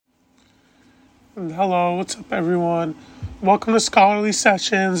Hello, what's up, everyone? Welcome to Scholarly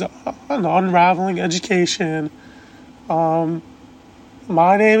Sessions on Unraveling Education.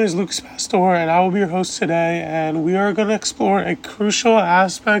 My name is Lucas Pastor, and I will be your host today. And we are going to explore a crucial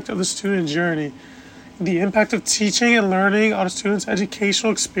aspect of the student journey: the impact of teaching and learning on a student's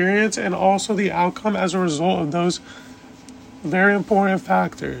educational experience, and also the outcome as a result of those very important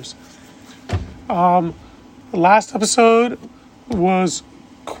factors. The last episode was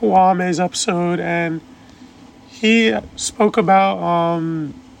Kwame's episode, and he spoke about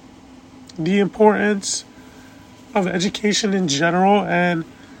the importance of education in general and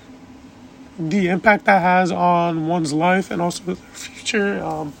the impact that has on one's life and also their future,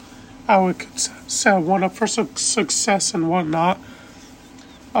 how it could set one up for success and whatnot.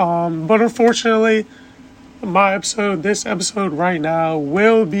 But unfortunately, this episode right now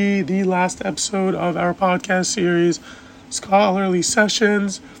will be the last episode of our podcast series, Scholarly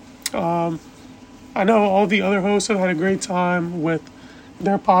Sessions. I know all the other hosts have had a great time with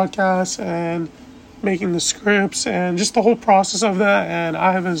their podcasts and making the scripts and just the whole process of that, and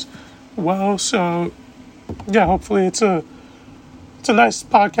I have as well. So yeah, hopefully it's a nice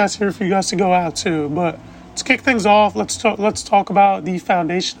podcast here for you guys to go out to. But to kick things off, let's talk about the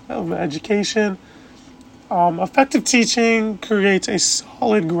foundation of education. Effective teaching creates a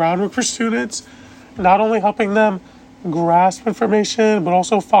solid groundwork for students, not only helping them grasp information, but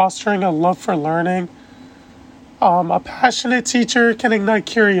also fostering a love for learning. A passionate teacher can ignite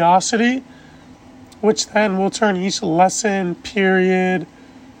curiosity, which then will turn each lesson, period,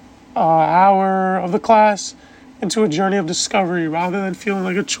 hour of the class into a journey of discovery rather than feeling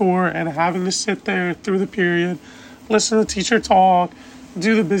like a chore and having to sit there through the period, listen to the teacher talk,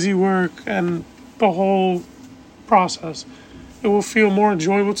 do the busy work, and the whole process. It will feel more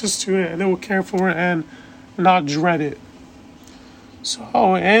enjoyable to the student, and they will care for it and not dread it.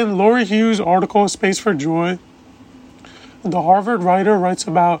 So, in Lori Hughes' article, Space for Joy, the Harvard writer writes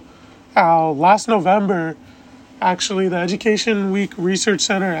about how last November, actually, the Education Week Research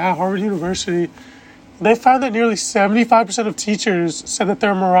Center at Harvard University, they found that nearly 75% of teachers said that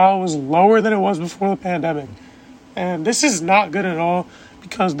their morale was lower than it was before the pandemic. And this is not good at all,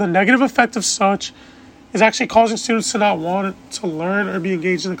 because the negative effect of such is actually causing students to not want to learn or be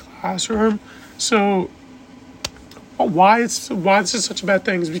engaged in the classroom. So why this is such a bad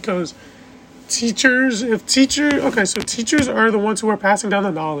thing is because teachers are the ones who are passing down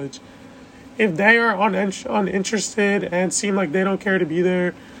the knowledge. If they are uninterested and seem like they don't care to be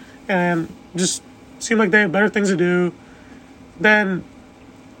there and just seem like they have better things to do, then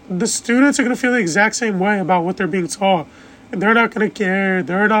the students are going to feel the exact same way about what they're being taught. And they're not going to care.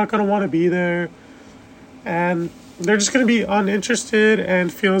 They're not going to want to be there. And they're just going to be uninterested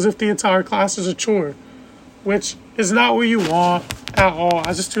and feel as if the entire class is a chore, which is not what you want at all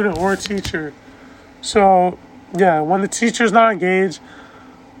as a student or a teacher. So, yeah, when the teacher's not engaged,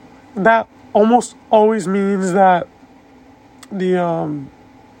 that almost always means that the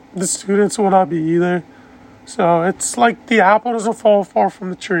students will not be either. So it's like the apple doesn't fall far from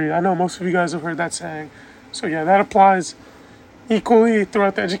the tree. I know most of you guys have heard that saying. So yeah, that applies equally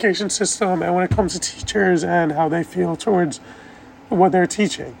throughout the education system and when it comes to teachers and how they feel towards what they're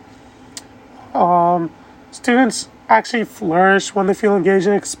teaching. Students actually flourish when they feel engaged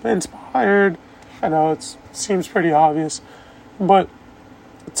and inspired. I know it seems pretty obvious, but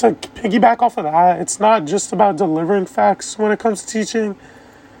to piggyback off of that, it's not just about delivering facts when it comes to teaching.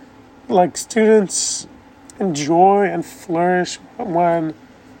 Like, students enjoy and flourish when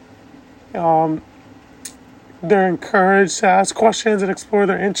they're encouraged to ask questions and explore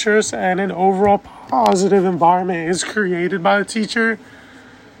their interests, and an overall positive environment is created by the teacher.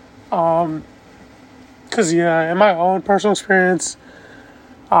 Because, in my own personal experience,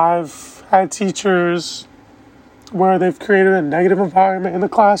 I've had teachers where they've created a negative environment in the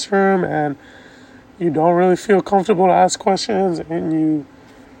classroom and you don't really feel comfortable to ask questions and you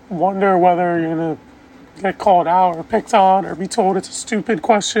wonder whether you're going to get called out or picked on or be told it's a stupid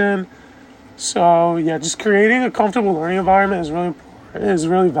question. So, yeah, just creating a comfortable learning environment is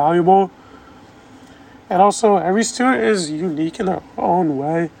really valuable. And also, every student is unique in their own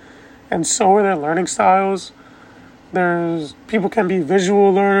way, and so are their learning styles. People can be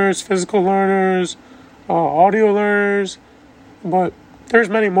visual learners, physical learners, audio learners, but there's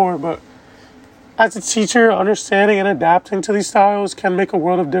many more. But as a teacher, understanding and adapting to these styles can make a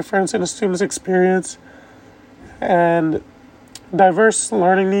world of difference in a student's experience. And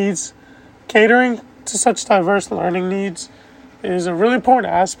catering to such diverse learning needs is a really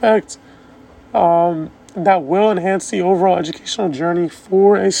important aspect that will enhance the overall educational journey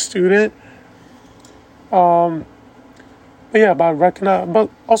for a student. But yeah, but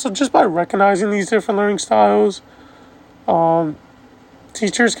also just by recognizing these different learning styles,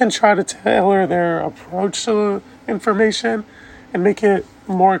 teachers can try to tailor their approach to information and make it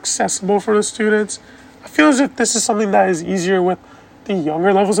more accessible for the students. I feel as if this is something that is easier with the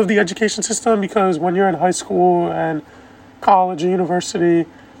younger levels of the education system, because when you're in high school and college or university,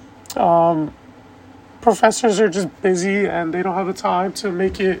 professors are just busy and they don't have the time to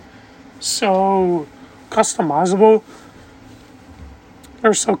make it so customizable.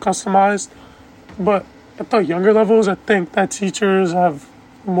 They're so customized. But at the younger levels, I think that teachers have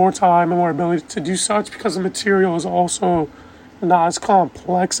more time and more ability to do such, because the material is also not as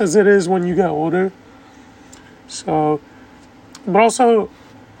complex as it is when you get older. So, but also,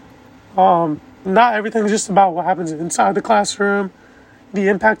 not everything is just about what happens inside the classroom. The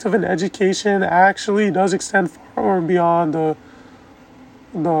impact of an education actually does extend far beyond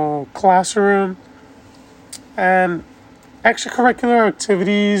the classroom. And extracurricular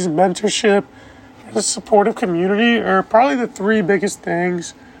activities, mentorship, and a supportive community are probably the three biggest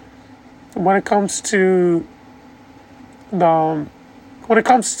things when it comes to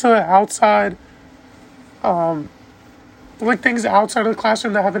outside, like things outside of the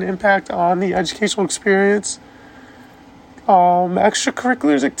classroom that have an impact on the educational experience.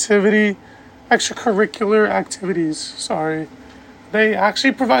 Extracurricular activities, they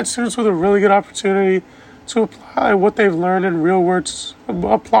actually provide students with a really good opportunity to apply what they've learned in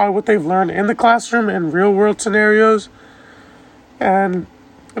the classroom in real world scenarios. And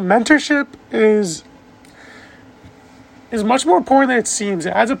mentorship is much more important than it seems.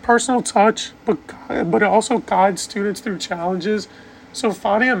 It adds a personal touch, but it also guides students through challenges. So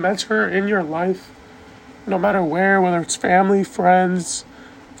finding a mentor in your life, no matter where, whether it's family, friends,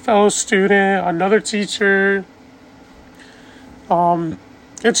 fellow student, another teacher,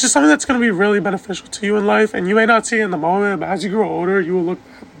 it's just something that's going to be really beneficial to you in life. And you may not see it in the moment, but as you grow older, you will look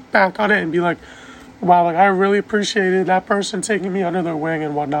back on it and be like, wow, like I really appreciated that person taking me under their wing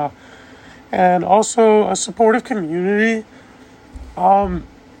and whatnot. And also a supportive community,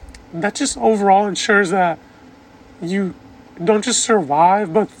 that just overall ensures that you don't just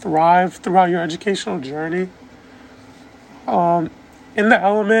survive, but thrive throughout your educational journey. In The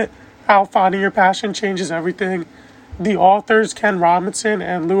Element, How Finding Your Passion Changes Everything, the authors Ken Robinson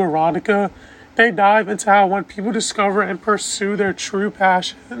and Lou Aronica, they dive into how when people discover and pursue their true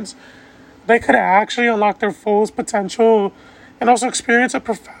passions, they could actually unlock their fullest potential and also experience a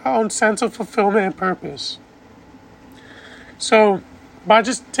profound sense of fulfillment and purpose. So, by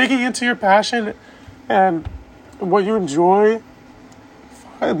just taking into your passion and what you enjoy,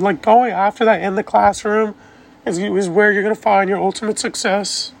 like going after that in the classroom is where you're going to find your ultimate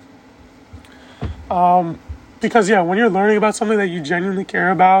success. Because when you're learning about something that you genuinely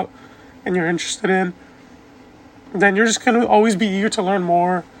care about and you're interested in, then you're just going to always be eager to learn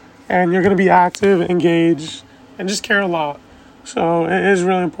more, and you're going to be active, engaged, and just care a lot. So it is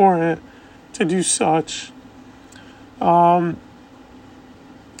really important to do such. But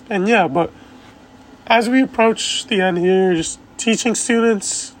as we approach the end here, just teaching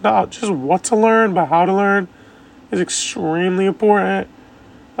students not just what to learn, but how to learn is extremely important.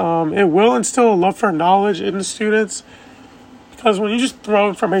 It will instill a love for knowledge in the students, because when you just throw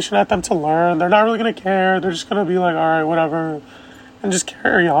information at them to learn, they're not really going to care. They're just going to be like, all right, whatever, and just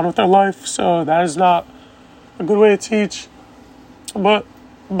carry on with their life. So that is not a good way to teach. But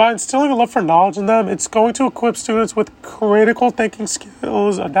by instilling a love for knowledge in them, it's going to equip students with critical thinking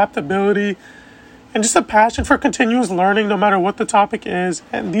skills, adaptability, and just a passion for continuous learning no matter what the topic is.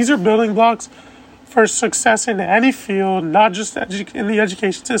 And these are building blocks for success in any field, not just in the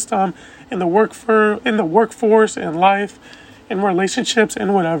education system, in the workforce, in life, in relationships,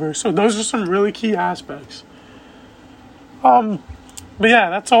 and whatever. So those are some really key aspects.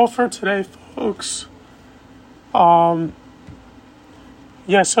 That's all for today, folks.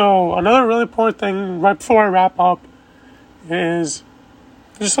 So another really important thing right before I wrap up is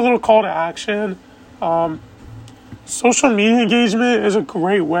just a little call to action. Social media engagement is a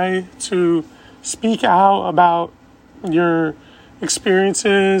great way to speak out about your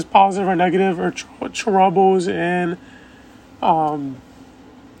experiences, positive or negative, or troubles in the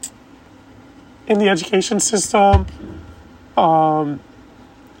education system.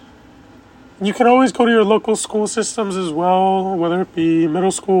 You can always go to your local school systems as well, whether it be middle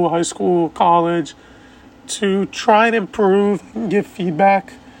school, high school, college, to try and improve and give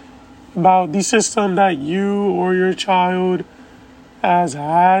feedback about the system that you or your child has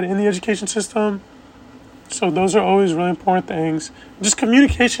had in the education system. So those are always really important things. Just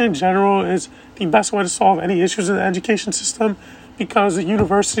communication in general is the best way to solve any issues in the education system, because the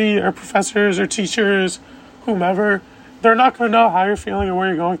university or professors or teachers, whomever, they're not going to know how you're feeling or what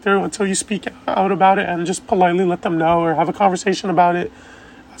you're going through until you speak out about it and just politely let them know or have a conversation about it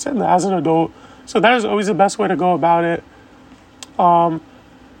as an adult. So that is always the best way to go about it. But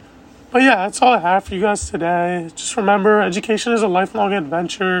yeah, that's all I have for you guys today. Just remember, education is a lifelong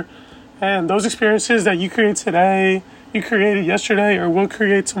adventure, and those experiences that you create today, you created yesterday, or will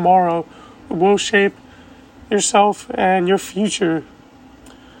create tomorrow, will shape yourself and your future.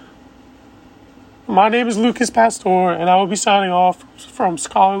 My name is Lucas Pastor, and I will be signing off from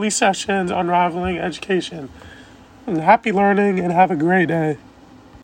Scholarly Sessions Unraveling Education. And happy learning, and have a great day.